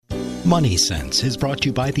Money Sense is brought to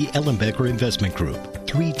you by the Ellenbecker Investment Group,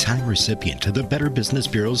 3-time recipient of the Better Business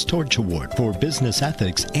Bureau's Torch Award for Business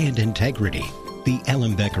Ethics and Integrity. The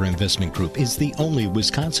Ellenbecker Investment Group is the only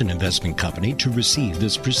Wisconsin investment company to receive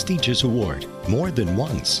this prestigious award more than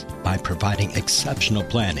once by providing exceptional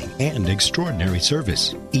planning and extraordinary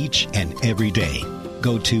service each and every day.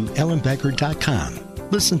 Go to ellenbecker.com.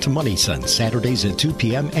 Listen to Money Sense Saturdays at 2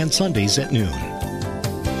 p.m. and Sundays at noon.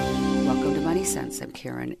 I'm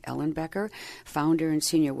Karen Ellenbecker, founder and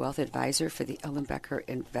senior wealth advisor for the Ellenbecker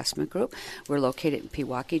Investment Group. We're located in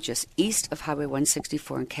Pewaukee, just east of Highway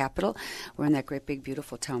 164 in Capitol. We're in that great big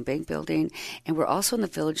beautiful town bank building, and we're also in the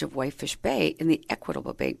village of Whitefish Bay in the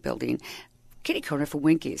Equitable Bank building, kitty corner for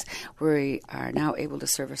Winkies. We are now able to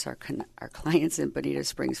service our clients in Bonita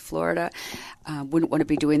Springs, Florida. Wouldn't want to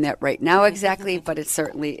be doing that right now exactly, but it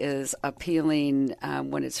certainly is appealing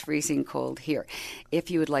when it's freezing cold here.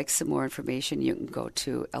 If you would like some more information, you can go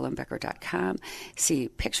to ellenbecker.com, see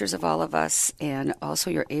pictures of all of us, and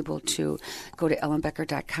also you're able to go to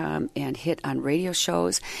ellenbecker.com and hit on radio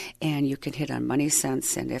shows, and you can hit on Money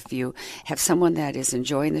Sense. And if you have someone that is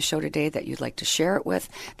enjoying the show today that you'd like to share it with,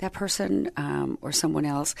 that person or someone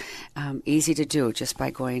else, easy to do just by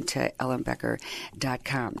going to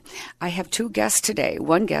ellenbecker.com. I have two guests today.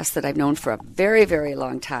 One guest that I've known for a very, very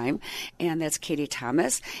long time, and that's Katy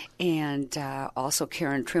Thomas. And also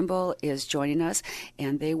Karen Trimble is joining us,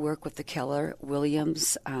 and they work with the Keller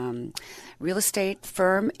Williams real estate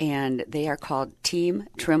firm, and they are called Team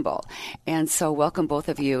Trimble. And so welcome both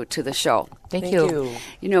of you to the show. Thank you.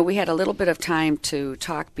 You know, we had a little bit of time to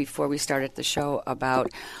talk before we started the show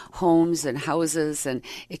about homes and houses, and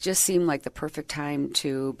it just seemed like the perfect time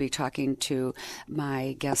to be talking to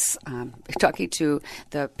my guests, talking to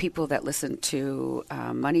the people that listen to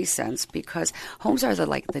Money Sense, because homes are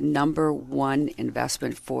the number one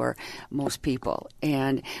investment for most people.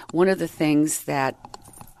 And one of the things that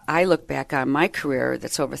I look back on my career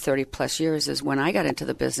that's over 30 plus years is when I got into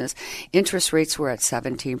the business, interest rates were at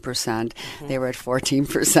 17%. They were at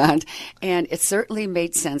 14%. And it certainly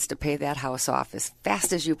made sense to pay that house off as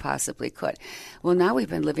fast as you possibly could. Well, now we've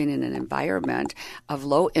been living in an environment of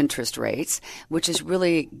low interest rates, which has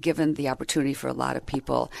really given the opportunity for a lot of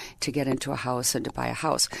people to get into a house and to buy a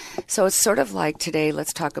house. So it's sort of like today,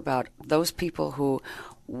 let's talk about those people who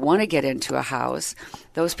want to get into a house,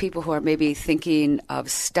 those people who are maybe thinking of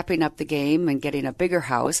stepping up the game and getting a bigger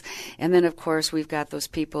house. And then, of course, we've got those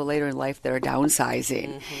people later in life that are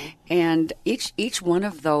downsizing. And each one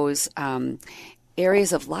of those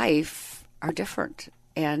areas of life are different,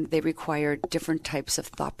 and they require different types of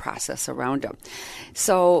thought process around them.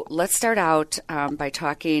 So let's start out by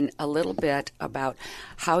talking a little bit about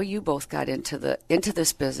how you both got into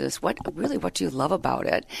this business. What do you love about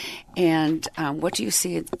it, and what do you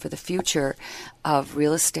see for the future of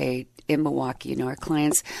real estate in Milwaukee? You know, our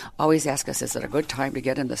clients always ask us, is it a good time to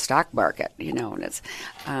get in the stock market? You know, and it's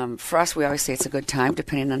for us, we always say it's a good time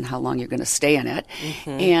depending on how long you're going to stay in it.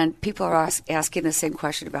 And people are asking the same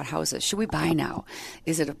question about houses. Should we buy now?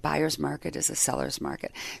 Is it a buyer's market? Is it a seller's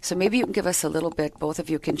market? So maybe you can give us a little bit, both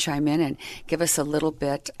of you can chime in and give us a little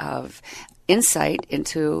bit of insight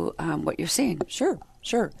into what you're seeing. Sure.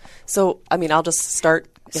 So, I'll just start.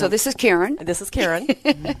 So this is Karen. This is Karen.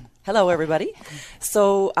 Hello, everybody.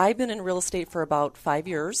 So I've been in real estate for about 5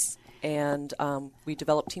 years, and we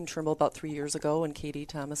developed Team Trimble about 3 years ago, and Katy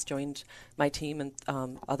Thomas joined my team and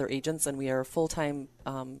other agents, and we are a full-time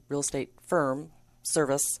real estate firm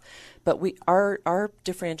service. But our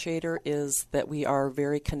differentiator is that we are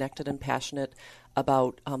very connected and passionate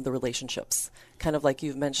about the relationships. Kind of like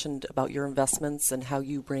you've mentioned about your investments and how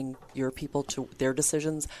you bring your people to their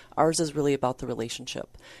decisions. Ours is really about the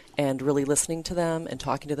relationship and really listening to them and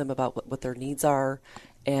talking to them about what their needs are.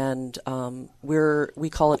 And we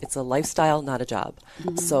call it's a lifestyle, not a job.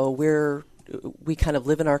 So we kind of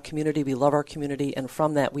live in our community. We love our community. And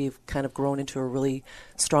from that, we've kind of grown into a really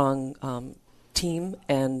strong team.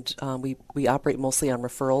 And we operate mostly on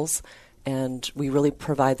referrals. And we really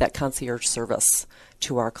provide that concierge service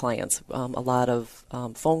to our clients. A lot of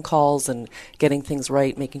phone calls and getting things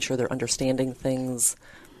right, making sure they're understanding things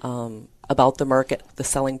about the market, the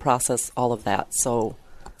selling process, all of that. So,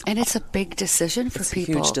 and it's a big decision for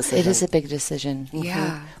people. A huge decision. It is a big decision.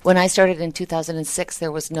 Yeah. When I started in 2006,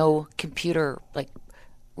 there was no computer like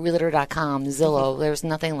Realtor.com, Zillow. There was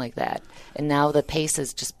nothing like that. And now the pace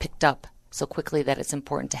has just picked up so quickly that it's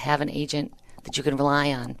important to have an agent that you can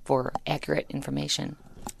rely on for accurate information.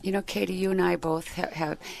 You know, Katy, you and I both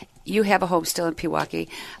have a home still in Pewaukee.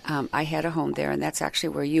 I had a home there, and that's actually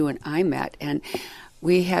where you and I met. And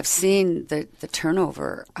we have seen the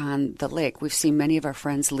turnover on the lake. We've seen many of our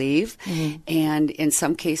friends leave, and in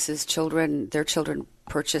some cases, their children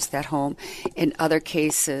purchased that home. In other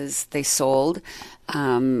cases, they sold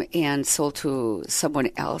and sold to someone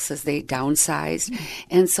else as they downsized.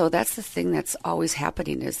 And so that's the thing that's always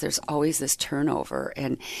happening, is there's always this turnover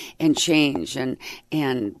and change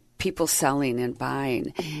and people selling and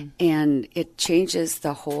buying. And it changes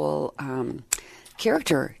the whole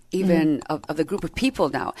character even of the group of people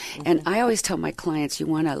now. And I always tell my clients, you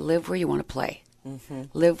want to live where you want to play.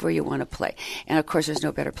 Live where you want to play. And of course, there's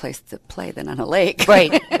no better place to play than on a lake.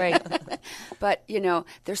 Right. But,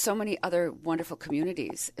 there's so many other wonderful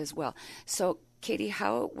communities as well. So, Katy,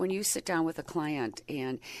 when you sit down with a client,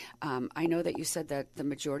 and I know that you said that the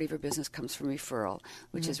majority of your business comes from referral,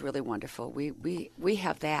 which is really wonderful. We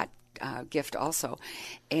have that gift also.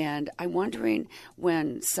 And I'm wondering,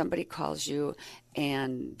 when somebody calls you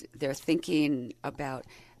and they're thinking about,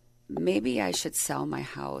 maybe I should sell my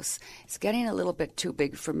house, it's getting a little bit too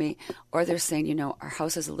big for me, or they're saying, our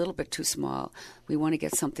house is a little bit too small, we want to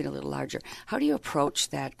get something a little larger. How do you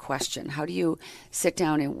approach that question? How do you sit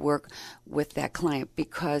down and work with that client?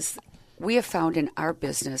 Because we have found in our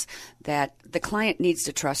business that the client needs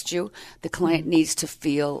to trust you, the client needs to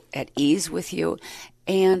feel at ease with you,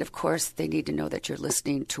 and of course they need to know that you're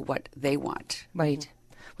listening to what they want. Right.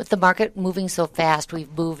 With the market moving so fast,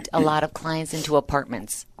 we've moved a lot of clients into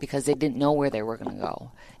apartments because they didn't know where they were going to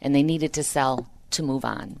go, and they needed to sell to move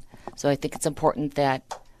on. So I think it's important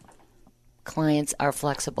that clients are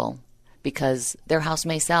flexible, because their house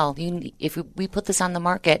may sell. If we put this on the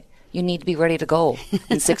market, you need to be ready to go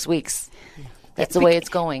in 6 weeks. That's the way it's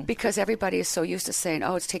going. Because everybody is so used to saying,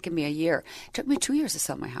 it's taken me a year. It took me 2 years to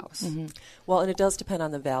sell my house. Well, and it does depend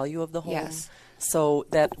on the value of the home. Yes. So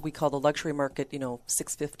that we call the luxury market,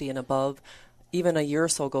 $650 and above. Even a year or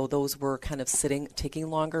so ago, those were kind of taking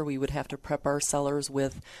longer. We would have to prep our sellers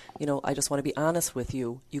with, I just want to be honest with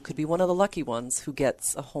you. You could be one of the lucky ones who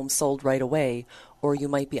gets a home sold right away, or you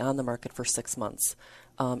might be on the market for 6 months.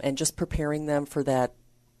 And just preparing them for the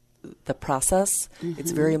process. It's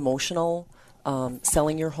very emotional,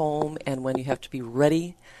 selling your home, and when you have to be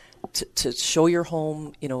ready to show your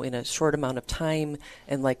home, in a short amount of time.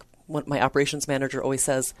 And like what my operations manager always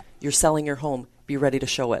says, you're selling your home, be ready to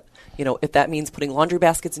show it. If that means putting laundry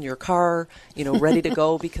baskets in your car, ready to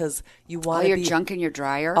go, because you want all your junk in your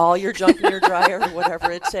dryer. All your junk in your dryer, whatever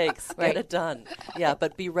it takes, get it done. Yeah,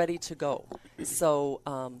 but be ready to go. So,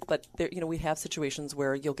 but there, we have situations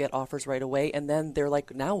where you'll get offers right away, and then they're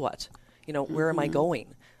like, now what? Where am I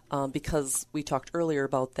going? Because we talked earlier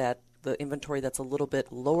about that. The inventory that's a little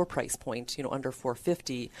bit lower price point, under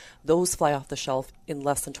 $450, those fly off the shelf in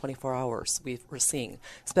less than 24 hours. We're seeing,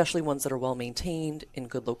 especially ones that are well maintained in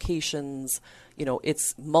good locations.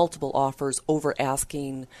 It's multiple offers, over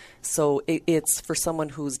asking. So it's for someone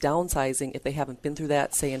who's downsizing, if they haven't been through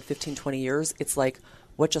that, say in 15, 20 years, it's like,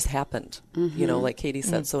 what just happened? Like Katy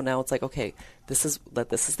said. So now it's like, okay, this is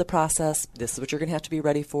the process. This is what you're going to have to be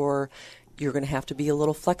ready for. You're going to have to be a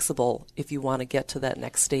little flexible if you want to get to that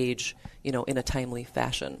next stage, in a timely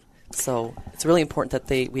fashion. So it's really important that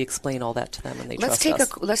we explain all that to them and they trust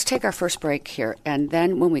us. Let's take our first break here, and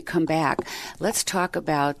then when we come back, let's talk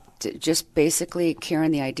about just basically,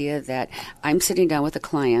 Karen, the idea that I'm sitting down with a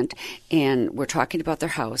client and we're talking about their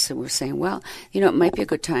house and we're saying, well, it might be a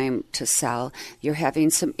good time to sell. You're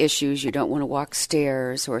having some issues. You don't want to walk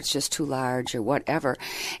stairs, or it's just too large, or whatever.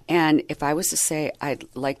 And if I was to say, I'd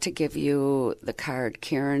like to give you the card,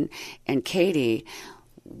 Karen and Katy,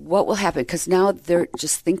 what will happen? Because now they're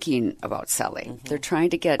just thinking about selling. They're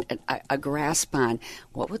trying to get a grasp on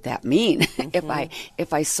what would that mean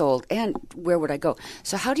if I sold, and where would I go?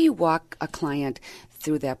 So how do you walk a client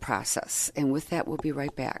through that process? And with that, we'll be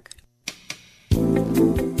right back.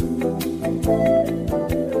 Welcome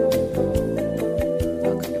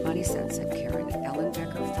to Money Sense. I'm Karen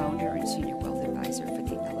Ellenbecker, founder and senior wealth advisor for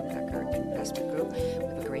the Ellenbecker Investment Group. We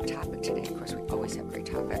have a great topic today. Of course, we always have great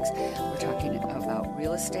topics. We're talking about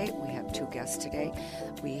real estate. We have two guests today.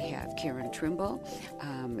 We have Karen Trimble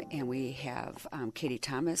and we have Katy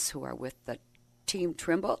Thomas, who are with the Team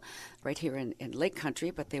Trimble right here in Lake Country,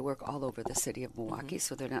 but they work all over the city of Milwaukee,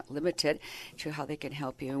 so they're not limited to how they can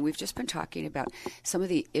help you. And we've just been talking about some of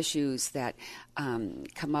the issues that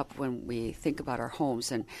come up when we think about our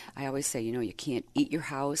homes. And I always say, you can't eat your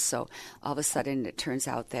house, so all of a sudden it turns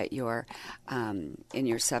out that you're in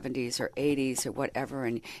your 70s or 80s or whatever,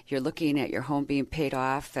 and you're looking at your home being paid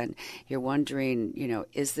off, and you're wondering,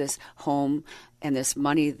 is this home and this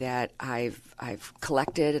money that I've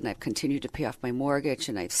collected and I've continued to pay off my mortgage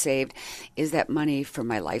and I've saved, is that money for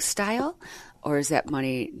my lifestyle, or is that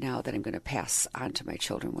money now that I'm going to pass on to my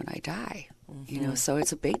children when I die? So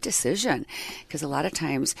it's a big decision, because a lot of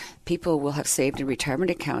times people will have saved in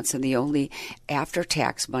retirement accounts and the only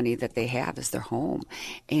after-tax money that they have is their home.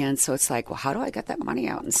 And so it's like, well, how do I get that money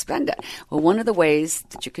out and spend it? Well, one of the ways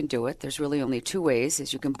that you can do it, there's really only two ways,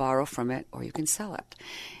 is you can borrow from it or you can sell it.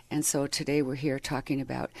 And so today we're here talking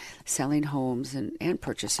about selling homes and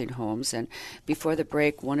purchasing homes. And before the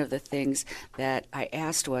break, one of the things that I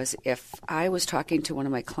asked was if I was talking to one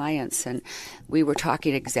of my clients and we were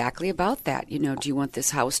talking exactly about that, do you want this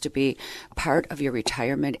house to be part of your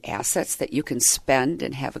retirement assets that you can spend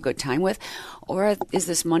and have a good time with? Or is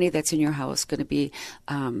this money that's in your house going to be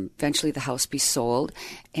eventually the house be sold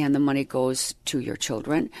and the money goes to your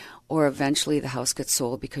children? Or eventually the house gets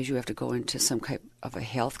sold because you have to go into some kind of a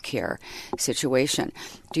health care situation.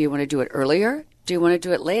 Do you want to do it earlier? Do you want to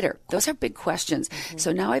do it later? Those are big questions. Mm-hmm.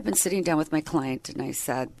 So now I've been sitting down with my client and I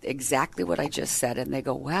said exactly what I just said. And they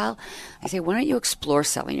go, well, I say, why don't you explore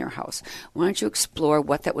selling your house? Why don't you explore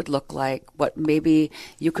what that would look like, what maybe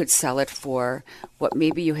you could sell it for, what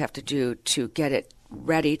maybe you have to do to get it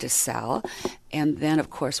ready to sell, and then, of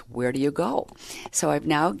course, where do you go? So I've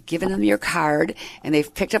now given them your card, and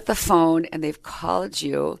they've picked up the phone, and they've called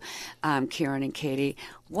you, Karen and Katie.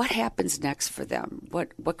 What happens next for them?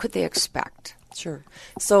 What could they expect? Sure.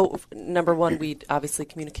 So, number one, we'd obviously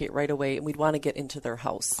communicate right away, and we'd want to get into their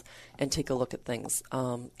house and take a look at things.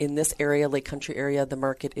 In this area, Lake Country area, the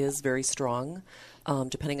market is very strong,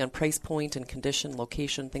 depending on price point and condition,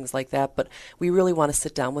 location, things like that. But we really want to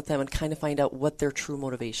sit down with them and kind of find out what their true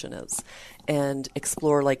motivation is and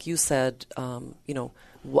explore, like you said,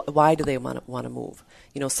 why do they want to move?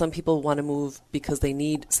 Some people want to move because they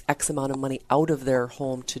need X amount of money out of their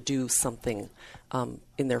home to do something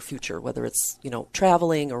in their future, whether it's,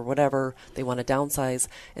 traveling or whatever, they want to downsize.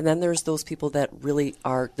 And then there's those people that really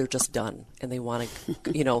they're just done and they want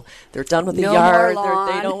to, they're done with the yard.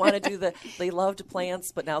 They don't want to do they loved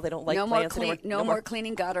plants, but now they don't like plants anymore. No more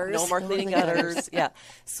cleaning gutters. No more cleaning gutters. Yeah.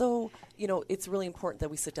 So, it's really important that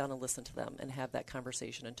we sit down and listen to them and have that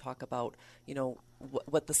conversation and talk about,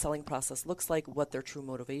 what the selling process looks like, what their true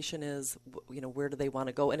motivation is, where do they want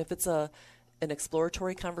to go. And if it's an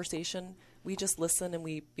exploratory conversation, we just listen, and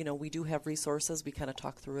we do have resources. We kind of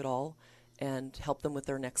talk through it all and help them with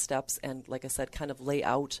their next steps. And like I said, kind of lay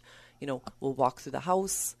out, we'll walk through the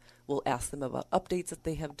house. We'll ask them about updates that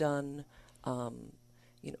they have done.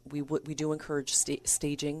 We do encourage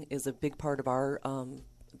staging is a big part of our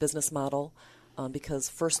business model. Because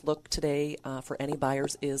first look today for any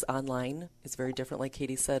buyers is online. It's very different. Like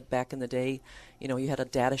Katie said, back in the day, you had a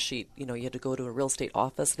data sheet. You had to go to a real estate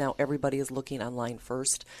office. Now everybody is looking online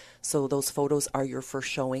first. So those photos are your first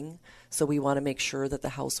showing. So we want to make sure that the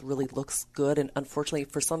house really looks good. And unfortunately,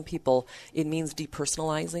 for some people, it means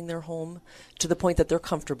depersonalizing their home to the point that they're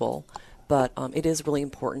comfortable. But it is really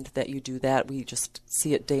important that you do that. We just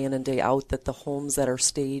see it day in and day out that the homes that are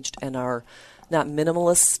staged and are not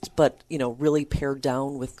minimalist, but, really pared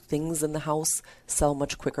down with things in the house sell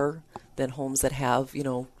much quicker than homes that have,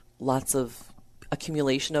 lots of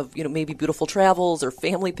accumulation of, maybe beautiful travels or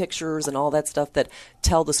family pictures and all that stuff that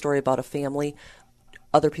tell the story about a family.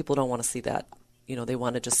 Other people don't want to see that. They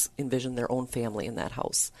want to just envision their own family in that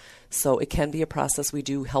house. So it can be a process. We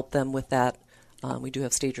do help them with that. We do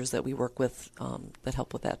have stagers that we work with that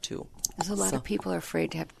help with that too. There's a lot of people are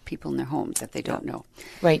afraid to have people in their homes that they don't know.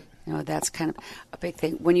 Right. That's kind of a big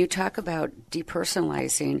thing. When you talk about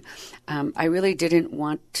depersonalizing, I really didn't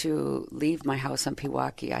want to leave my house on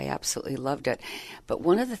Pewaukee. I absolutely loved it. But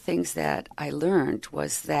one of the things that I learned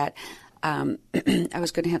was that I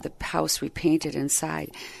was going to have the house repainted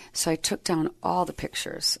inside. So I took down all the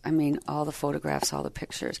pictures. All the photographs, all the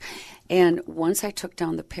pictures. And once I took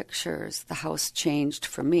down the pictures, the house changed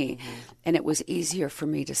for me. Mm-hmm. And it was easier for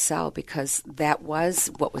me to sell because that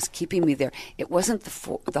was what was keeping me there. It wasn't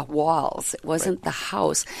the walls. It wasn't the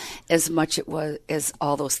house as much it was as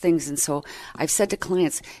all those things. And so I've said to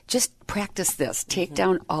clients, just practice this. Take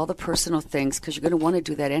down all the personal things because you're going to want to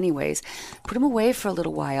do that anyways. Put them away for a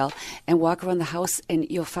little while and walk around the house, and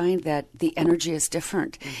you'll find that the energy is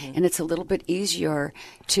different. Mm-hmm. And it's a little bit easier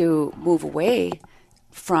to move away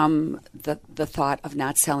from the thought of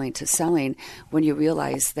not selling to selling when you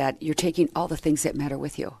realize that you're taking all the things that matter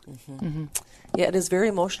with you. Mm-hmm. Mm-hmm. Yeah, it is very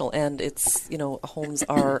emotional, and it's, homes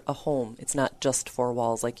are a home. It's not just four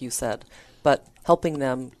walls, like you said, but helping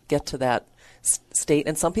them get to that state.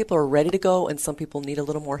 And some people are ready to go, and some people need a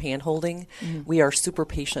little more hand-holding. Mm-hmm. We are super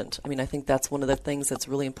patient. I think that's one of the things that's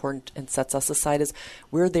really important and sets us aside is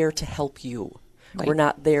we're there to help you. Right. We're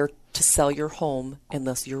not there to sell your home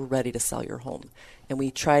unless you're ready to sell your home. And we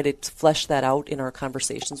try to flesh that out in our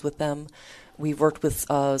conversations with them. We've worked with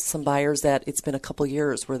some buyers that it's been a couple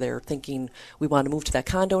years where they're thinking, we want to move to that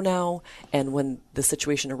condo now. And when the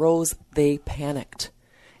situation arose, they panicked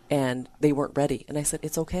and they weren't ready. And I said,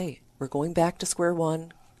 it's okay. We're going back to square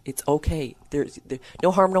one. It's okay. There's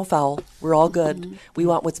no harm, no foul. We're all good. Mm-hmm. We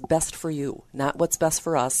want what's best for you, not what's best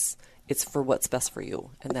for us. It's for what's best for you.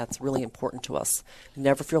 And that's really important to us.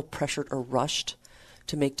 Never feel pressured or rushed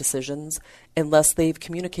to make decisions unless they've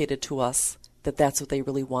communicated to us that that's what they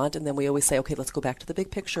really want. And then we always say, okay, let's go back to the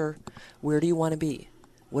big picture. Where do you want to be?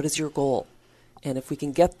 What is your goal? And if we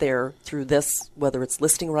can get there through this, whether it's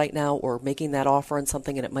listing right now or making that offer on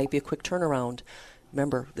something, and it might be a quick turnaround,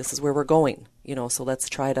 remember, this is where we're going, so let's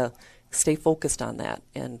try to stay focused on that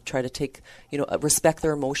and try to take, respect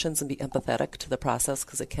their emotions and be empathetic to the process,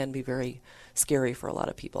 because it can be very scary for a lot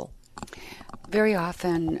of people. Very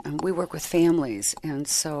often we work with families, and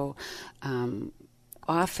so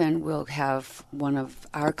often we'll have one of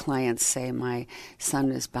our clients say, my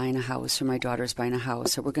son is buying a house or my daughter's buying a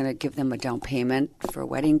house, or we're going to give them a down payment for a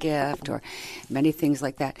wedding gift or many things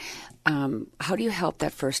like that. How do you help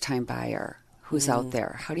that first-time buyer who's out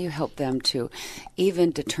there? How do you help them to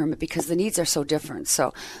even determine, because the needs are so different.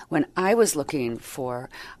 So when I was looking for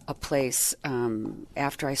a place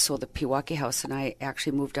after I sold the Pewaukee house and I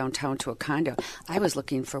actually moved downtown to a condo, I was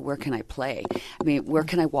looking for where can I play? I mean, where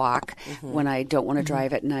can I walk when I don't want to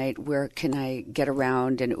drive at night? Where can I get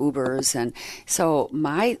around in Ubers? And so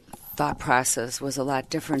my thought process was a lot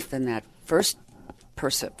different than that first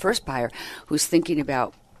buyer who's thinking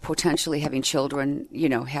about potentially having children,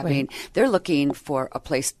 they're looking for a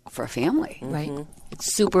place for a family. Right.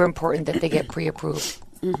 It's super important that they get pre-approved.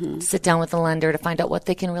 Sit down with the lender to find out what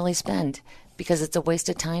they can really spend, because it's a waste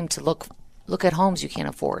of time to look at homes you can't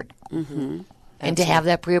afford. And to have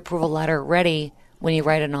that pre-approval letter ready when you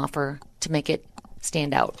write an offer to make it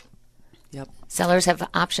stand out. Yep. Sellers have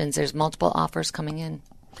options. There's multiple offers coming in.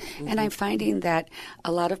 And I'm finding that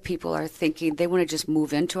a lot of people are thinking they want to just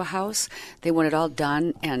move into a house. They want it all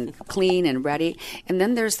done and clean and ready. And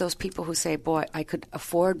then there's those people who say, boy, I could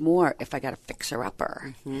afford more if I got a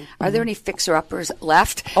fixer-upper. Are there any fixer-uppers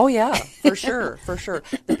left? Oh, yeah, for sure, for sure.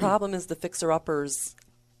 The problem is the fixer-uppers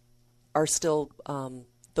are still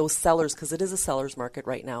those sellers, because it is a seller's market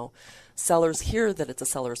right now. Sellers hear that it's a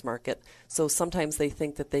seller's market, so sometimes they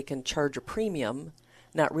think that they can charge a premium,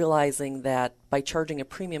 not realizing that by charging a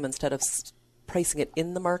premium instead of pricing it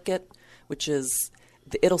in the market, which is,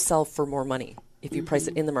 it'll sell for more money if you price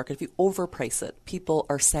it in the market. If you overprice it, people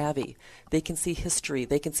are savvy. They can see history.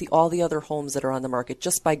 They can see all the other homes that are on the market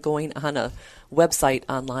just by going on a website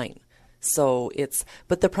online. So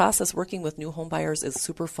but the process working with new home buyers is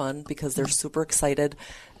super fun because they're super excited.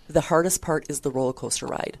 The hardest part is the roller coaster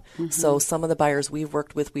ride. So some of the buyers we've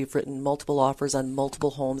worked with, we've written multiple offers on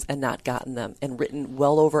multiple homes and not gotten them, and written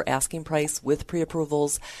well over asking price with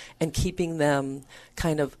pre-approvals, and keeping them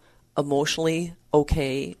kind of emotionally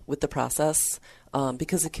okay with the process,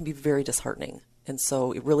 because it can be very disheartening. And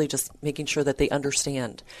so it really just making sure that they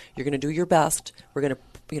understand you're going to do your best. We're going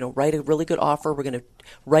to write a really good offer. We're going to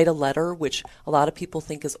write a letter, which a lot of people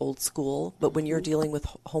think is old school. But when you're dealing with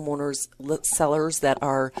homeowners, sellers that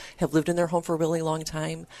have lived in their home for a really long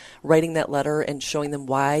time, writing that letter and showing them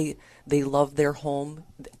why they love their home,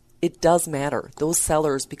 it does matter. Those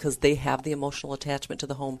sellers, because they have the emotional attachment to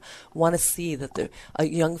the home, want to see that a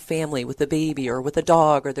young family with a baby or with a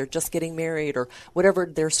dog, or they're just getting married, or whatever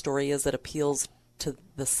their story is that appeals to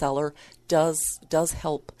the seller, does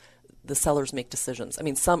help the sellers make decisions. I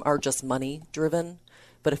mean, some are just money driven,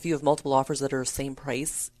 but if you have multiple offers that are the same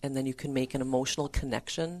price, and then you can make an emotional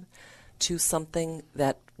connection to something,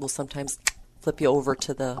 that will sometimes flip you over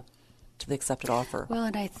to the accepted offer. Well,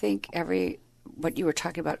 and I think what you were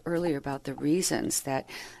talking about earlier about the reasons that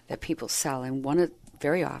people sell, and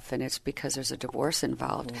very often it's because there's a divorce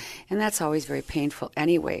involved, and that's always very painful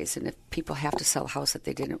anyways. And if people have to sell a house that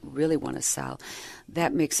they didn't really want to sell,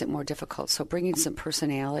 that makes it more difficult. So bringing some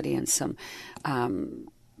personality and some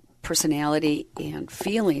personality and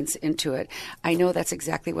feelings into it. I know that's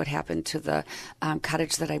exactly what happened to the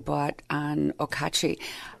cottage that I bought on Okachi.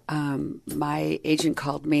 My agent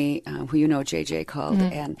called me, who JJ called,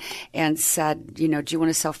 and said, do you want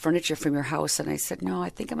to sell furniture from your house? And I said, no, I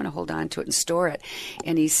think I'm going to hold on to it and store it.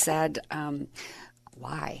 And he said,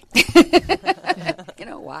 why?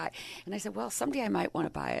 Why? And I said, well, someday I might want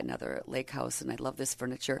to buy another lake house, and I love this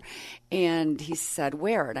furniture. And he said,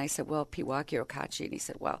 where? And I said, well, Pewaukee or Okachi. And he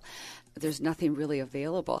said, well, there's nothing really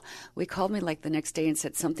available. We called me the next day and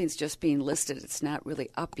said, something's just being listed. It's not really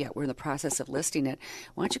up yet. We're in the process of listing it.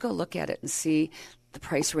 Why don't you go look at it and see the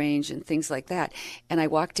price range and things like that. And I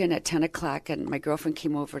walked in at 10 o'clock, and my girlfriend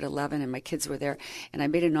came over at 11, and my kids were there. And I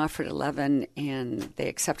made an offer at 11, and they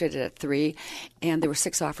accepted it at 3, and there were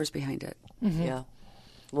 6 offers behind it. Mm-hmm. Yeah.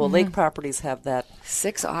 Well, lake properties have that.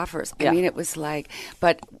 6 offers. Yeah. I mean, it was like,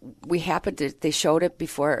 but we happened to, they showed it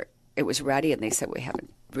before it was ready, and they said, we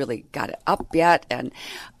haven't really got it up yet. And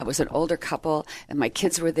I was an older couple, and my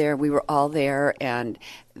kids were there. We were all there, and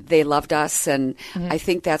they loved us. And I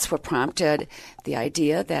think that's what prompted the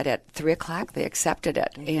idea that at 3 o'clock they accepted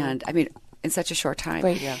it. And I mean, in such a short time.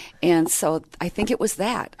 Right. Yeah. And so I think it was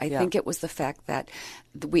that. I think it was the fact that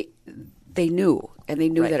they knew, and they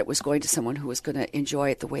knew that it was going to someone who was going to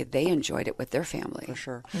enjoy it the way they enjoyed it with their family. For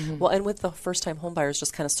sure. Well, and with the first-time home buyers,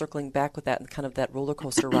 just kind of circling back with that and kind of that roller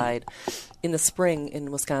coaster ride, in the spring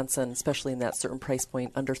in Wisconsin, especially in that certain price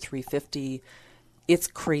point under $350, it's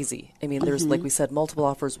crazy. I mean, there's, like we said, multiple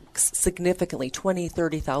offers, significantly $20,000,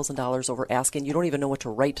 $30,000 over asking. You don't even know what to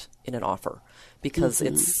write in an offer because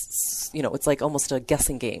it's, it's like almost a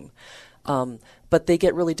guessing game. But they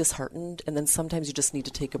get really disheartened, and then sometimes you just need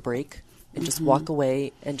to take a break and just walk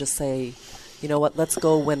away and just say, you know what, let's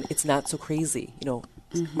go when it's not so crazy.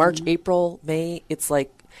 March, April, May, it's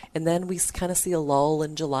like, and then we kind of see a lull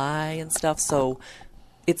in July and stuff. So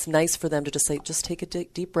it's nice for them to just say, just take a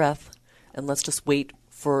deep breath, and let's just wait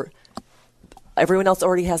for. Everyone else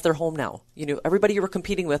already has their home now. Everybody you were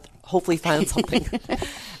competing with hopefully found something.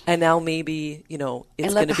 And now maybe, it's going to be.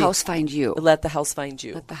 And let the house find you. Let the house find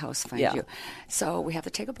you. Let the house find you. So we have to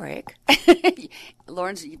take a break.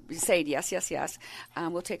 Lauren's saying yes, yes, yes.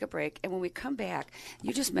 We'll take a break. And when we come back,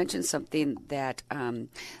 you just mentioned something that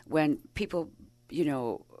when people, you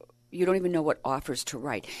don't even know what offers to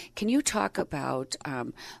write. Can you talk about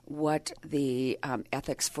what the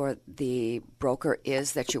ethics for the broker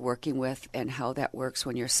is that you're working with, and how that works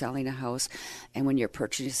when you're selling a house and when you're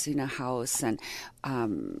purchasing a house? And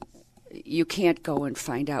you can't go and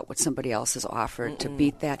find out what somebody else has offered to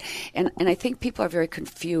beat that. And I think people are very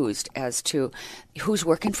confused as to who's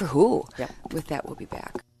working for who. Yeah. With that, we'll be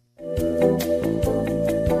back. Welcome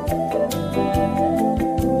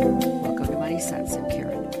to Money Sense. I'm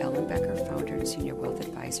Karen Ellenbecker, founder and senior wealth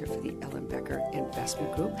advisor for the Ellenbecker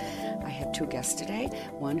Investment Group. I have 2 guests today,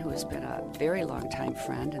 one who has been a very long time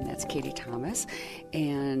friend, and that's Katy Thomas,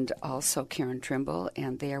 and also Karen Trimble,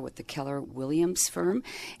 and they are with the Keller Williams firm,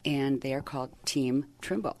 and they are called Team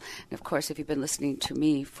Trimble. And of course, if you've been listening to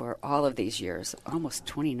me for all of these years, almost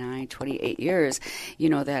 29, 28 years, you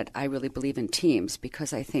know that I really believe in teams,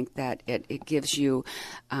 because I think that it gives you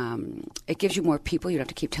more people. You don't have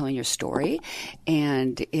to keep telling your story,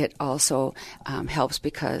 and it also helps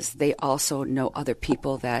because they also know other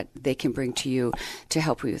people that they can bring to you to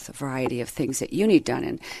help you with a variety of things that you need done.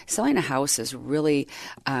 And selling a house is really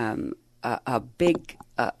a big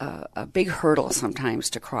hurdle sometimes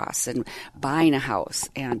to cross, and buying a house.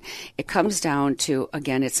 And it comes down to,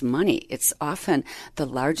 again, it's money. It's often the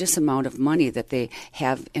largest amount of money that they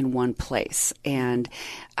have in one place. And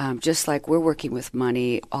just like we're working with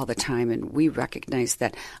money all the time, and we recognize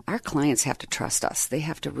that our clients have to trust us. They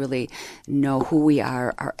have to really know who we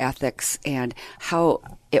are, our ethics, and how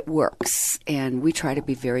it works. And we try to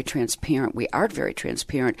be very transparent. We are very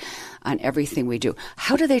transparent on everything we do.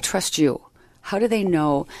 How do they trust you? How do they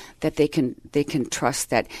know that they can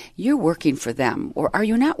trust that you're working for them? Or are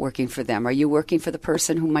you not working for them? Are you working for the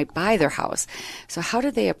person who might buy their house? So how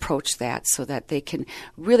do they approach that so that they can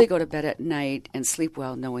really go to bed at night and sleep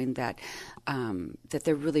well, knowing that that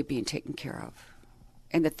they're really being taken care of,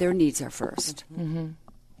 and that their needs are first? Mm-hmm.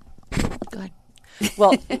 Go ahead.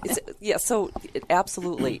 Well, so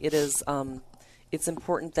absolutely. It is. It's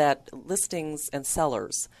important that listings and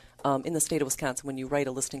sellers in the state of Wisconsin, when you write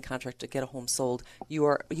a listing contract to get a home sold, you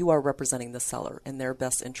are representing the seller in their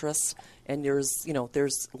best interests. And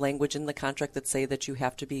there's language in the contract that say that you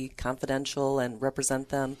have to be confidential and represent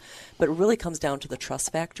them. But it really comes down to the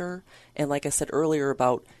trust factor. And like I said earlier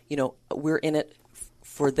about, we're in it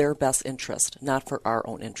for their best interest, not for our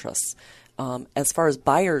own interests. As far as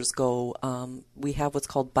buyers go, we have what's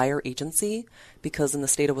called buyer agency, because in the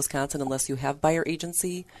state of Wisconsin, unless you have buyer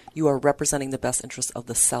agency, you are representing the best interests of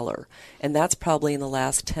the seller. And that's probably in the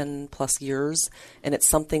last 10 plus years, and it's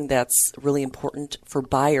something that's really important for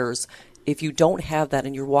buyers. If you don't have that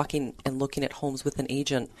and you're walking and looking at homes with an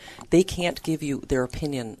agent, they can't give you their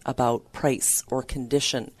opinion about price or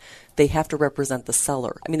condition. They have to represent the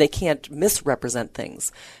seller. I mean, they can't misrepresent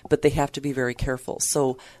things, but they have to be very careful.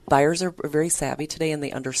 So buyers are very savvy today, and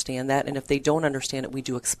they understand that. And if they don't understand it, we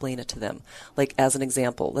do explain it to them. Like, as an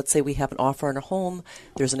example, let's say we have an offer on a home,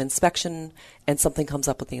 there's an inspection, and something comes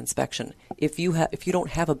up with the inspection. If you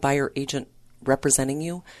don't have a buyer agent representing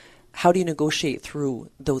you, how do you negotiate through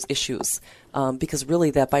those issues? Because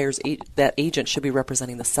really that agent should be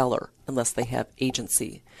representing the seller unless they have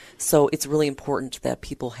agency. So it's really important that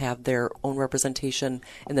people have their own representation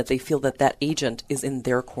and that they feel that that agent is in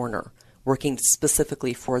their corner, working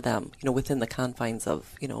specifically for them, within the confines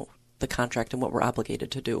of, the contract and what we're obligated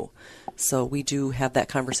to do. So we do have that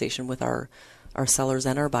conversation with our sellers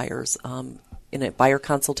and our buyers in a buyer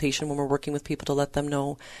consultation when we're working with people to let them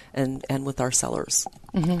know, and with our sellers.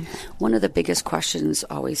 Mm-hmm. One of the biggest questions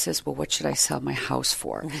always is, well, what should I sell my house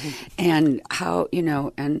for? Mm-hmm. And how,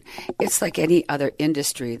 and it's like any other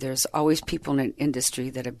industry. There's always people in an industry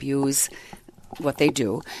that abuse what they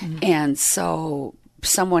do. Mm-hmm. And so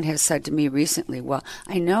someone has said to me recently, well,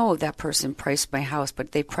 I know that person priced my house,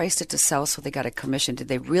 but they priced it to sell, so they got a commission. Did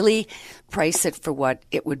they really price it for what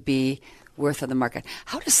it would be worth on the market?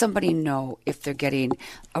 How does somebody know if they're getting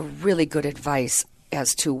a really good advice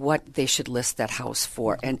as to what they should list that house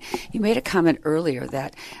for? And you made a comment earlier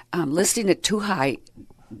that listing it too high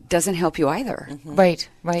doesn't help you either. Mm-hmm.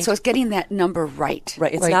 Right. So it's getting that number right.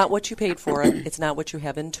 Right. It's not what you paid for it. It's not what you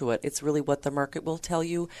have into it. It's really what the market will tell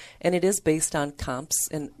you. And it is based on comps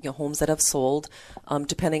and homes that have sold,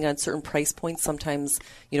 depending on certain price points. Sometimes,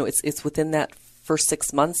 it's within that first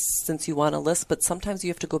 6 months since you want to list, but sometimes you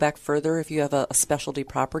have to go back further if you have a specialty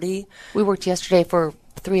property. We worked yesterday for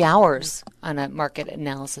 3 hours on a market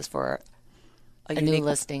analysis for a new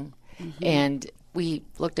listing. Mm-hmm. And we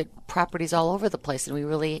looked at properties all over the place, and we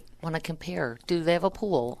really want to compare. Do they have a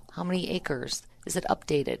pool? How many acres? Is it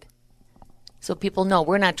updated? So people know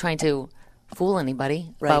we're not trying to fool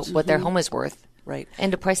anybody about what their home is worth. Right.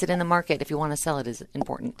 And to price it in the market if you want to sell it is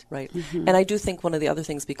important. Right. Mm-hmm. And I do think one of the other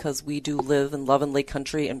things, because we do live and love in Lake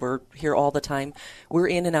Country and we're here all the time, we're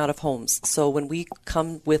in and out of homes. So when we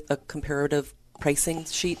come with a comparative pricing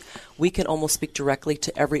sheet, we can almost speak directly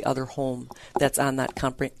to every other home that's on that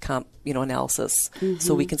analysis. Mm-hmm.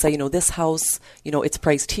 So we can say, this house, it's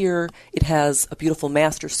priced here. It has a beautiful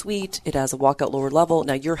master suite. It has a walkout lower level.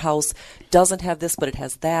 Now your house doesn't have this, but it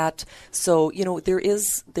has that. So there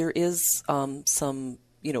is some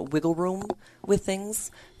wiggle room with things,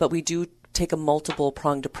 but we do take a multiple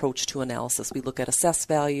pronged approach to analysis. We look at assessed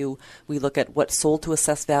value. We look at what sold to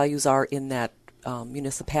assessed values are in that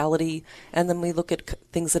municipality, and then we look at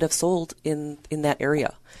things that have sold in that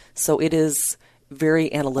area. So it is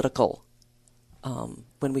very analytical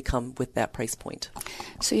when we come with that price point.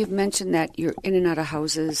 So you've mentioned that you're in and out of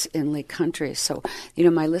houses in Lake Country. So,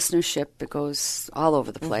 my listenership, it goes all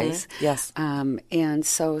over the place. Mm-hmm. Yes. And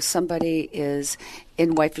so somebody is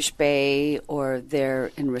in Whitefish Bay or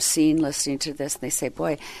they're in Racine listening to this, and they say,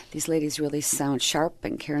 boy, these ladies really sound sharp,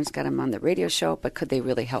 and Karen's got them on the radio show, but could they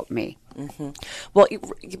really help me? Mm-hmm.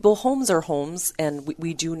 Well, homes are homes, and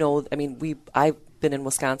we do know, I've been in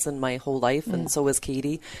Wisconsin my whole life, and so is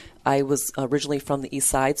Katie. I was originally from the east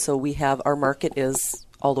side, so our market is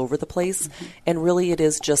all over the place, and really it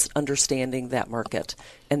is just understanding that market,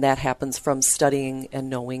 and that happens from studying and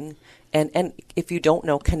knowing, and if you don't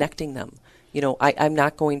know, connecting them. I'm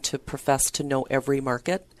not going to profess to know every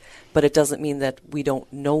market, but it doesn't mean that we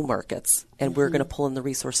don't know markets, and we're going to pull in the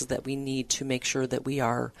resources that we need to make sure that we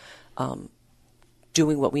are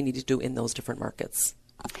doing what we need to do in those different markets.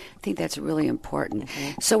 I think that's really important.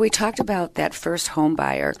 Mm-hmm. So we talked about that first home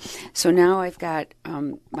buyer. So now I've got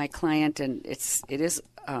my client, and it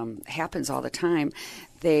happens all the time.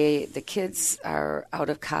 The kids are out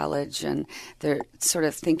of college, and they're sort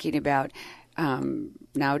of thinking about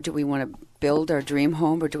now, do we want to build our dream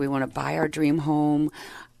home, or do we want to buy our dream home?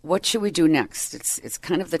 What should we do next? It's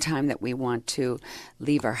kind of the time that we want to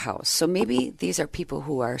leave our house. So maybe these are people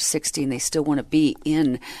who are 60 and they still want to be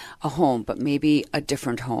in a home, but maybe a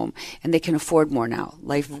different home, and they can afford more now.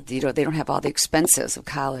 Life, they don't have all the expenses of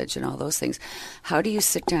college and all those things. How do you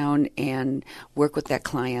sit down and work with that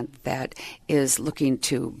client that is looking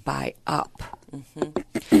to buy up?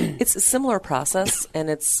 Mm-hmm. It's a similar process, and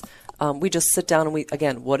it's we just sit down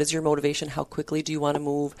and what is your motivation? How quickly do you want to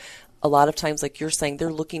move? A lot of times, like you're saying,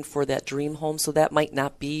 they're looking for that dream home, so that might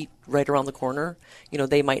not be right around the corner.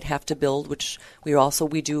 They might have to build, which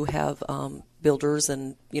we do have builders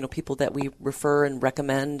and people that we refer and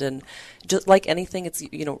recommend, and just like anything, it's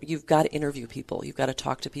you've got to interview people, you've got to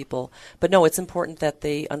talk to people. But no, it's important that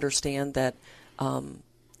they understand that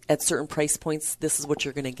at certain price points, this is what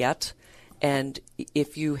you're going to get. And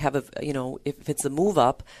if you have if it's a move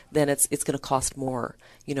up, then it's going to cost more,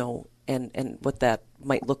 and what that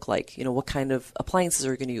might look like, what kind of appliances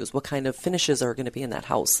are you going to use, what kind of finishes are going to be in that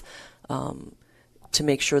house, to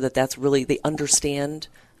make sure that that's really, they understand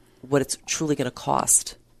what it's truly going to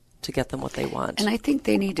cost to get them what they want. And I think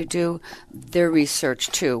they need to do their research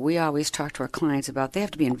too. We always talk to our clients about they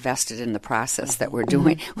have to be invested in the process that we're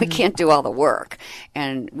doing. We can't do all the work,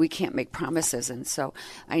 and we can't make promises. And so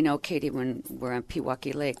I know, Katie, when we're on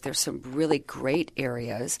Pewaukee Lake, there's some really great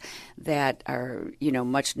areas that are,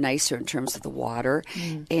 much nicer in terms of the water,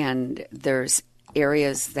 and there's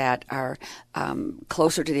areas that are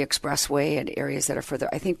closer to the expressway and areas that are further.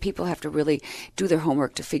 I think people have to really do their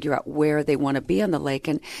homework to figure out where they want to be on the lake.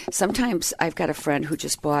 And sometimes I've got a friend who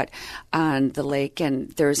just bought on the lake, and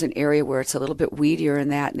there's an area where it's a little bit weedier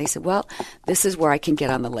and that. And they said, well, this is where I can get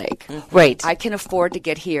on the lake. Right. I can afford to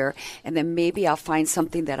get here, and then maybe I'll find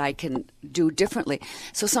something that I can do differently.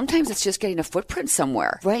 So sometimes it's just getting a footprint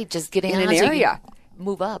somewhere. Right, just getting in on an so you area. can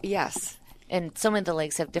move up. Yes. And some of the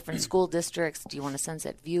lakes have different school districts. Do you want a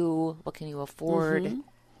sunset view? What can you afford?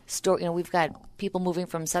 We've got people moving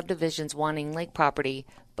from subdivisions wanting lake property,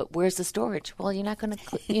 but where's the storage? Well, you're not going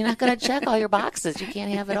to check all your boxes. You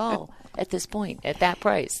can't have it all at this point at that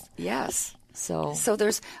price. Yes. So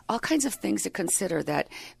there's all kinds of things to consider that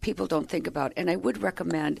people don't think about. And I would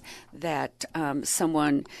recommend that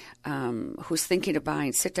someone who's thinking of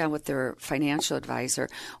buying sit down with their financial advisor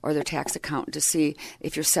or their tax accountant to see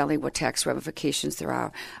if you're selling, what tax ramifications there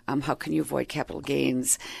are. How can you avoid capital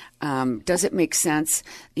gains? Does it make sense?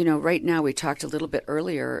 Right now we talked a little bit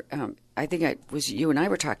earlier. I think it was you and I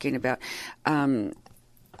were talking about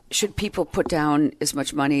should people put down as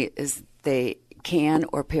much money as they can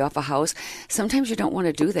or pay off a house. Sometimes you don't want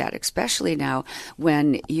to do that, especially now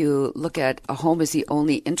when you look at a home as the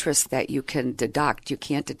only interest that you can deduct. You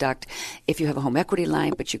can't deduct if you have a home equity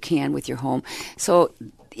line, but you can with your home. So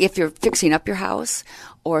if you're fixing up your house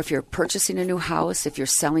or if you're purchasing a new house, if you're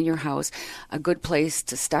selling your house, a good place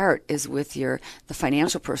to start is with the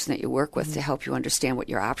financial person that you work with to help you understand what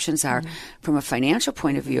your options are from a financial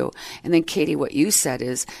point of view. And then, Katie, what you said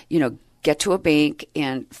is, get to a bank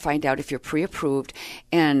and find out if you're pre-approved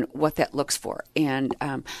and what that looks for. And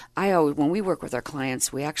I always, when we work with our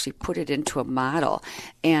clients, we actually put it into a model,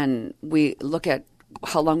 and we look at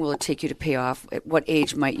how long will it take you to pay off? At what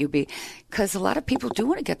age might you be? Because a lot of people do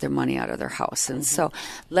want to get their money out of their house. And so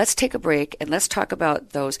let's take a break and let's talk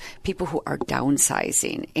about those people who are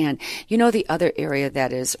downsizing. And the other area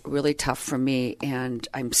that is really tough for me, and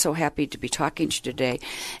I'm so happy to be talking to you today,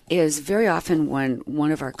 is very often when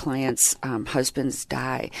one of our clients' husbands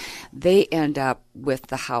die, they end up with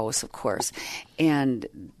the house, of course, and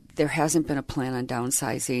there hasn't been a plan on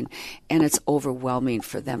downsizing, and it's overwhelming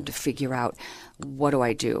for them to figure out, what do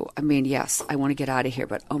I do? I mean, yes, I want to get out of here,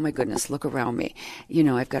 but oh my goodness, look around me.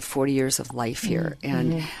 I've got 40 years of life here.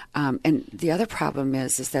 And the other problem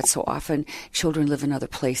is that so often children live in other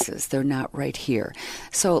places. They're not right here.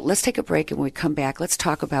 So let's take a break, and when we come back, let's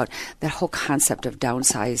talk about that whole concept of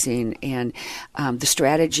downsizing and the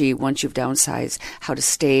strategy once you've downsized, how to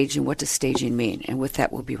stage and what does staging mean. And with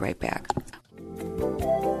that, we'll be right back.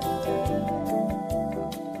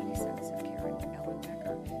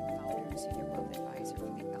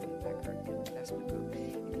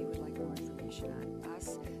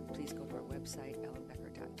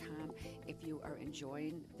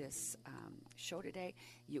 Enjoying this show today,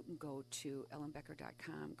 you can go to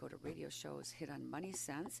ellenbecker.com, go to radio shows, hit on Money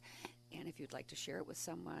Sense, and if you'd like to share it with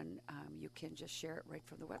someone, you can just share it right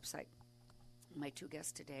from the website. My two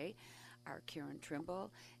guests today are Karen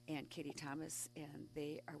Trimble and Katy Thomas, and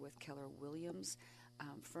they are with Keller Williams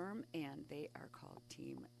firm, and they are called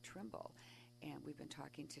Team Trimble. And we've been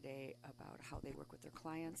talking today about how they work with their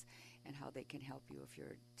clients and how they can help you if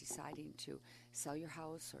you're deciding to sell your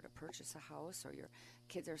house or to purchase a house, or your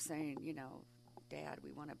kids are saying, Dad,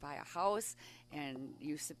 we want to buy a house, and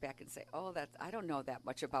you sit back and say, oh, I don't know that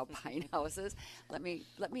much about buying houses. Let me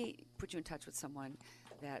put you in touch with someone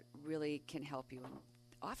that really can help you. And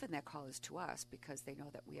often that call is to us because they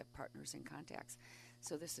know that we have partners and contacts.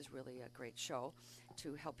 So this is really a great show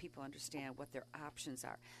to help people understand what their options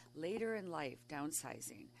are. Later in life,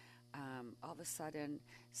 downsizing. All of a sudden,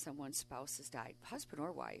 someone's spouse has died, husband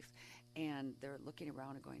or wife, and they're looking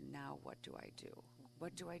around and going, now what do I do?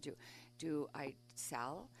 What do I do? Do I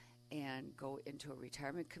sell and go into a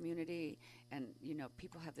retirement community? And,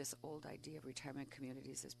 people have this old idea of retirement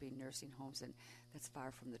communities as being nursing homes, and that's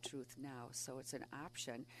far from the truth now. So it's an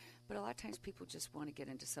option. But a lot of times people just want to get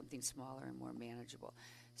into something smaller and more manageable.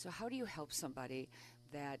 So how do you help somebody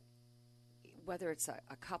that, whether it's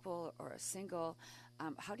a couple or a single,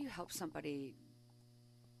 how do you help somebody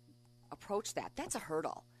approach that? That's a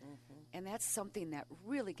hurdle. And that's something that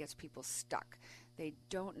really gets people stuck. They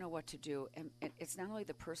don't know what to do. And it's not only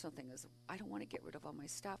the personal thing is, I don't want to get rid of all my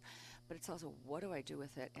stuff, but it's also, what do I do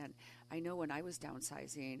with it? And I know when I was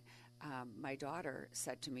downsizing, my daughter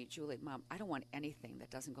said to me, Julie, Mom, I don't want anything that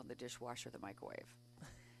doesn't go in the dishwasher or the microwave.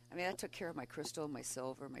 I mean, that took care of my crystal, my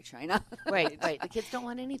silver, my china. Right. The kids don't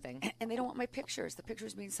want anything. And they don't want my pictures. The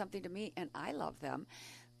pictures mean something to me, and I love them,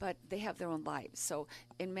 but they have their own lives. So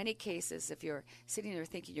in many cases, if you're sitting there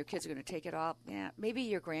thinking your kids are going to take it all, maybe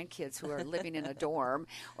your grandkids who are living in a dorm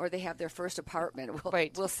or they have their first apartment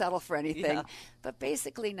will settle for anything. Yeah. But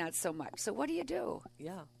basically not so much. So what do you do?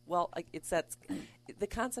 Yeah. Well, the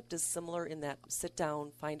concept is similar in that sit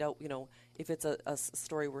down, find out, if it's a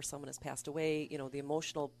story where someone has passed away, the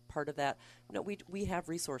emotional part of that. We have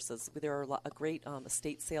resources. There are a great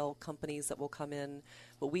estate sale companies that will come in.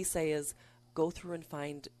 What we say is go through and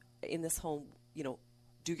find in this home,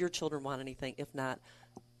 do your children want anything? If not,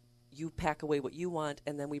 you pack away what you want,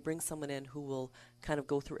 and then we bring someone in who will kind of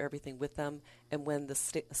go through everything with them. And when the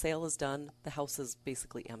sale is done, the house is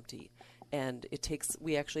basically empty. And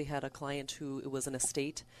we actually had a client who, it was an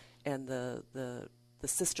estate, and the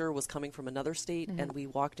sister was coming from another state, and we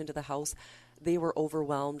walked into the house. They were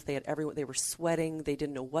overwhelmed. They were sweating. They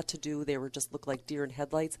didn't know what to do. They just looked like deer in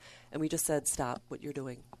headlights. And we just said, stop what you're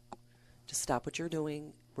doing. Just stop what you're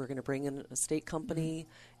doing. We're going to bring in an estate company,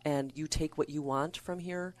 and you take what you want from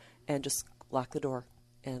here and just lock the door,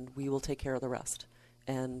 and we will take care of the rest.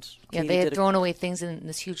 And Katy, they had thrown away things in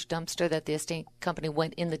this huge dumpster that the estate company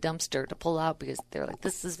went in the dumpster to pull out because they're like,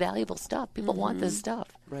 this is valuable stuff. People want this stuff.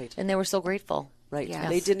 Right. And they were so grateful. Right. Yes.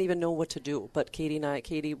 They didn't even know what to do. But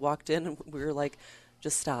Katy walked in, and we were like,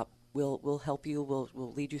 just stop. We'll help you. We'll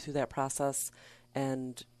lead you through that process.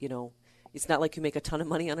 And, it's not like you make a ton of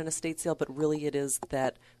money on an estate sale, but really it is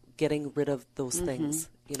that getting rid of those things,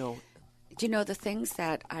 Do you know the things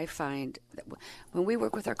that I find that when we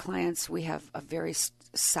work with our clients, we have a very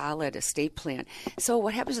solid estate plan. So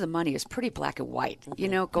what happens to the money is pretty black and white.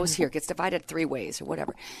 It goes here, gets divided 3 ways or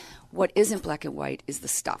whatever. What isn't black and white is the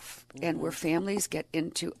stuff, and where families get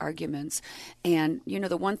into arguments. And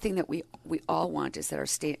the one thing that we all want is that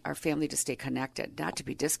our family to stay connected, not to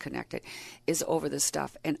be disconnected, is over the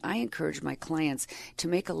stuff. And I encourage my clients to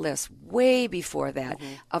make a list way before that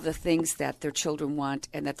of the things that their children want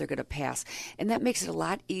and that they're going to pass. And that makes it a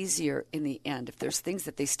lot easier in the end if there's things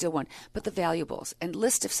that they still want, but the valuables. And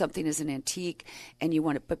list if something is an antique and you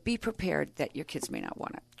want it, but be prepared that your kids may not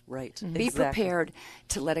want it. Right. Be prepared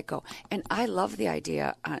to let it go. And I love the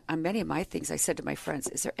idea. On many of my things, I said to my friends,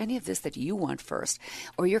 is there any of this that you want first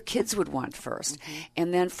or your kids would want first?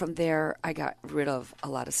 And then from there, I got rid of a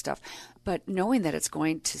lot of stuff. But knowing that it's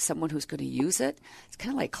going to someone who's going to use it, it's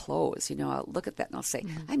kind of like clothes. I'll look at that and I'll say,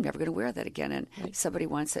 I'm never going to wear that again. And somebody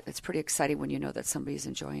wants it. It's pretty exciting when you know that somebody's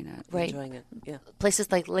enjoying it. Right. Enjoying it, yeah.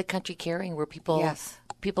 Places like Lake Country Caring where people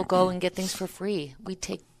go and get things for free. We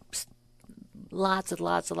take lots of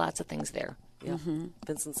things there. Yeah.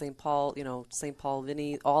 Vincent St. Paul, St. Paul,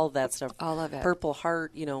 Vinny, all of that stuff. All of it. Purple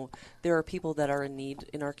Heart, there are people that are in need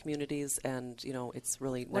in our communities, and, it's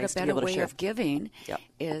really nice to be able to share. What a better way of giving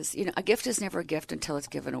is, a gift is never a gift until it's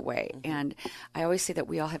given away. And I always say that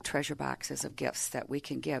we all have treasure boxes of gifts that we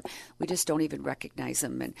can give. We just don't even recognize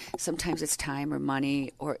them. And sometimes it's time or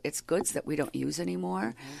money or it's goods that we don't use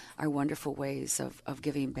anymore are wonderful ways of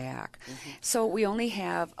giving back. So we only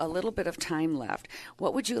have a little bit of time left.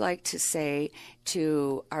 What would you like to say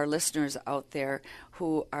to our listeners out there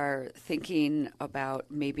who are thinking about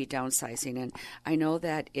maybe downsizing? And I know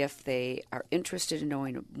that if they are interested in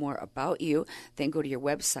knowing more about you, then go to your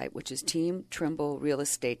website, which is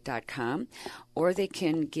teamtrimblerealestate.com, or they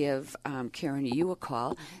can give Karen you a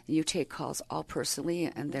call. You take calls all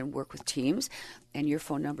personally and then work with teams. And your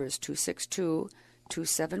phone number is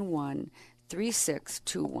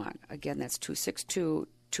 262-271-3621. Again, that's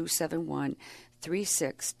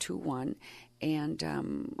 262-271-3621. And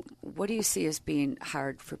what do you see as being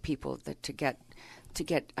hard for people to get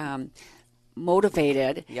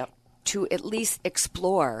motivated to at least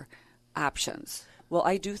explore options? Well,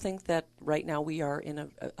 I do think that right now we are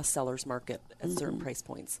in a seller's market at certain price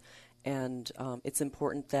points. And it's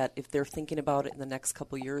important that if they're thinking about it in the next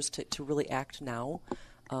couple of years to really act now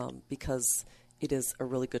because it is a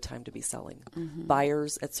really good time to be selling.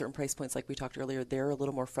 Buyers at certain price points, like we talked earlier, they're a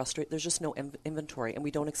little more frustrated. There's just no inventory, and we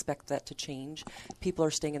don't expect that to change. People are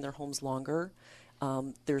staying in their homes longer.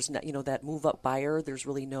 There's not, that move-up buyer. There's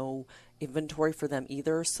really no, inventory for them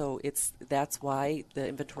either. So that's why the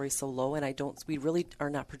inventory is so low, and we really are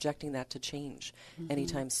not projecting that to change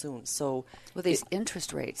anytime soon. So these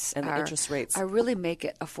interest rates are really make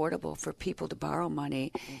it affordable for people to borrow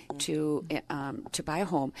money to buy a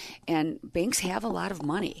home, and banks have a lot of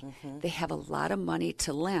money. They have a lot of money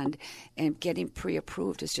to lend, and getting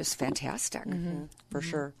pre-approved is just fantastic. For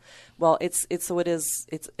sure. Well,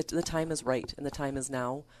 the time is right, and the time is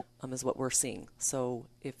now, is what we're seeing. So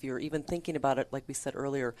if you're even thinking about it, like we said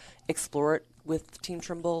earlier, explore it with Team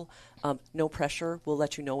Trimble. No pressure. We'll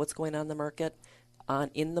let you know what's going on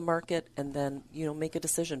in the market, and then make a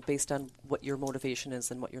decision based on what your motivation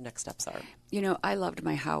is and what your next steps are. I loved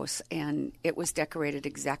my house, and it was decorated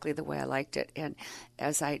exactly the way I liked it. And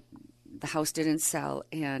the house didn't sell,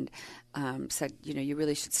 and said, you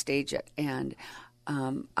really should stage it. And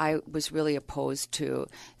I was really opposed to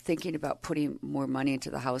thinking about putting more money into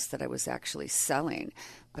the house that I was actually selling,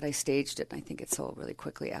 but I staged it, and I think it sold really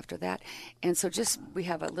quickly after that. And so we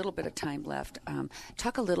have a little bit of time left.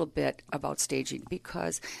 Talk a little bit about staging,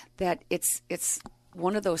 because that it's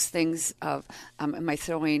one of those things of, am I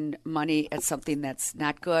throwing money at something that's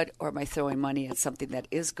not good, or am I throwing money at something that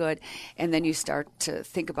is good? And then you start to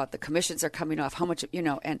think about the commissions are coming off, how much,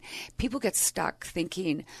 and people get stuck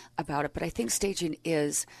thinking about it. But I think staging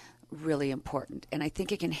is really important, and I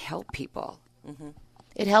think it can help people.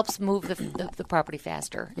 It helps move the property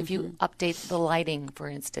faster. If you update the lighting, for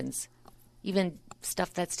instance, even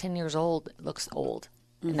stuff that's 10 years old looks old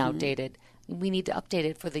and outdated. We need to update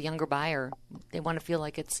it for the younger buyer. They want to feel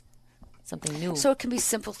like it's something new. So it can be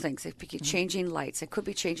simple things. It could be changing lights. It could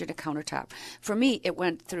be changing a countertop. For me, it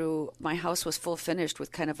went through, my house was full finished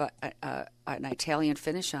with kind of an Italian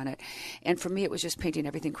finish on it. And for me, it was just painting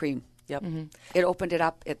everything cream. Yep. It opened it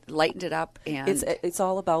up. It lightened it up. And it's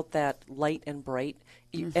all about that light and bright.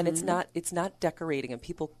 And it's not decorating. And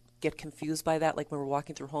people get confused by that, like when we're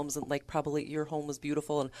walking through homes, and like probably your home was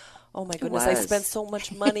beautiful, and oh my goodness, I spent so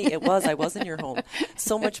much money. I was in your home,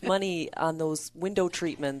 so much money on those window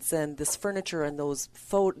treatments and this furniture and those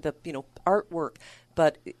artwork.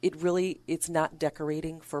 But it's not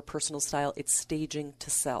decorating for personal style. It's staging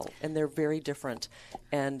to sell, and they're very different.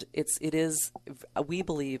 And we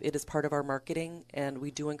believe it is part of our marketing, and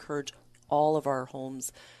we do encourage all of our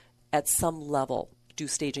homes at some level do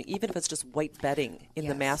staging, even if it's just white bedding in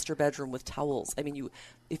the master bedroom with towels. I mean,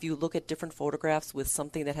 if you look at different photographs with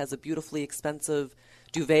something that has a beautifully expensive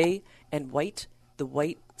duvet and white, the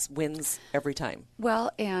white wins every time. Well,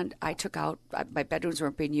 and I took out, my bedrooms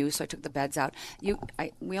weren't being used, so I took the beds out.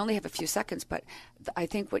 We only have a few seconds, but I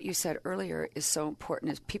think what you said earlier is so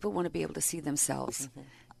important, is people want to be able to see themselves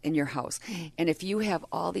in your house. And if you have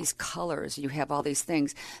all these colors, you have all these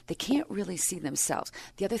things, they can't really see themselves.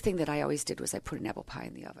 The other thing that I always did was I put an apple pie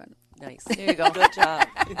in the oven. Nice. There you go. Good job.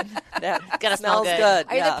 That gotta smells good.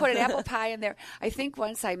 I either put an apple pie in there. I think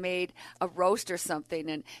once I made a roast or something,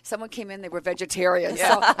 and someone came in, they were vegetarian.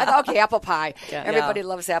 So I thought, okay, apple pie. Yeah. Everybody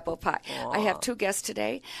loves apple pie. Aww. I have two guests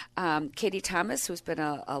today. Katy Thomas, who's been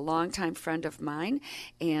a longtime friend of mine,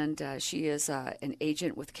 and she is an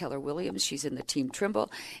agent with Keller Williams. She's in the team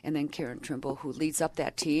Trimble, and then Karen Trimble, who leads up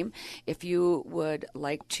that team. If you would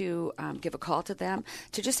like to give a call to them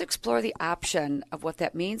to just explore the option of what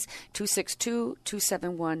that means,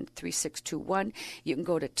 262-271-3621. You can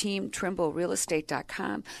go to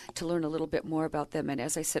teamtrimblerealestate.com to learn a little bit more about them. And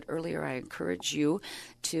as I said earlier, I encourage you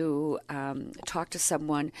to talk to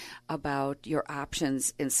someone about your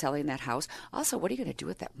options in selling that house. Also, what are you going to do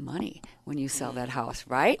with that money when you sell that house,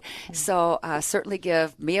 right? So certainly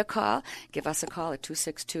give me a call. Give us a call at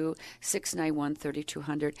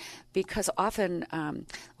 262-691-3200, because often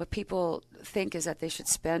what people think is that they should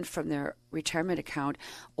spend from their retirement account,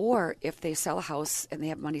 or if they sell a house and they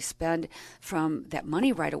have money, spend from that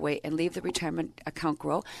money right away and leave the retirement account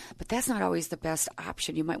grow. But that's not always the best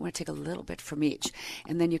option. You might want to take a little bit from each,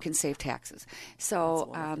 and then you can save taxes.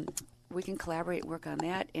 So we can collaborate and work on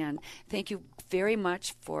that. And thank you very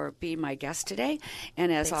much for being my guest today.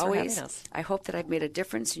 And as always, I hope that I've made a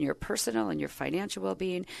difference in your personal and your financial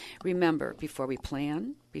well-being. Remember, before we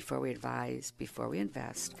plan, before we advise, before we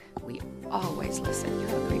invest, we always listen. You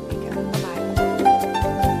have a great weekend.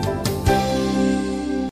 Bye-bye.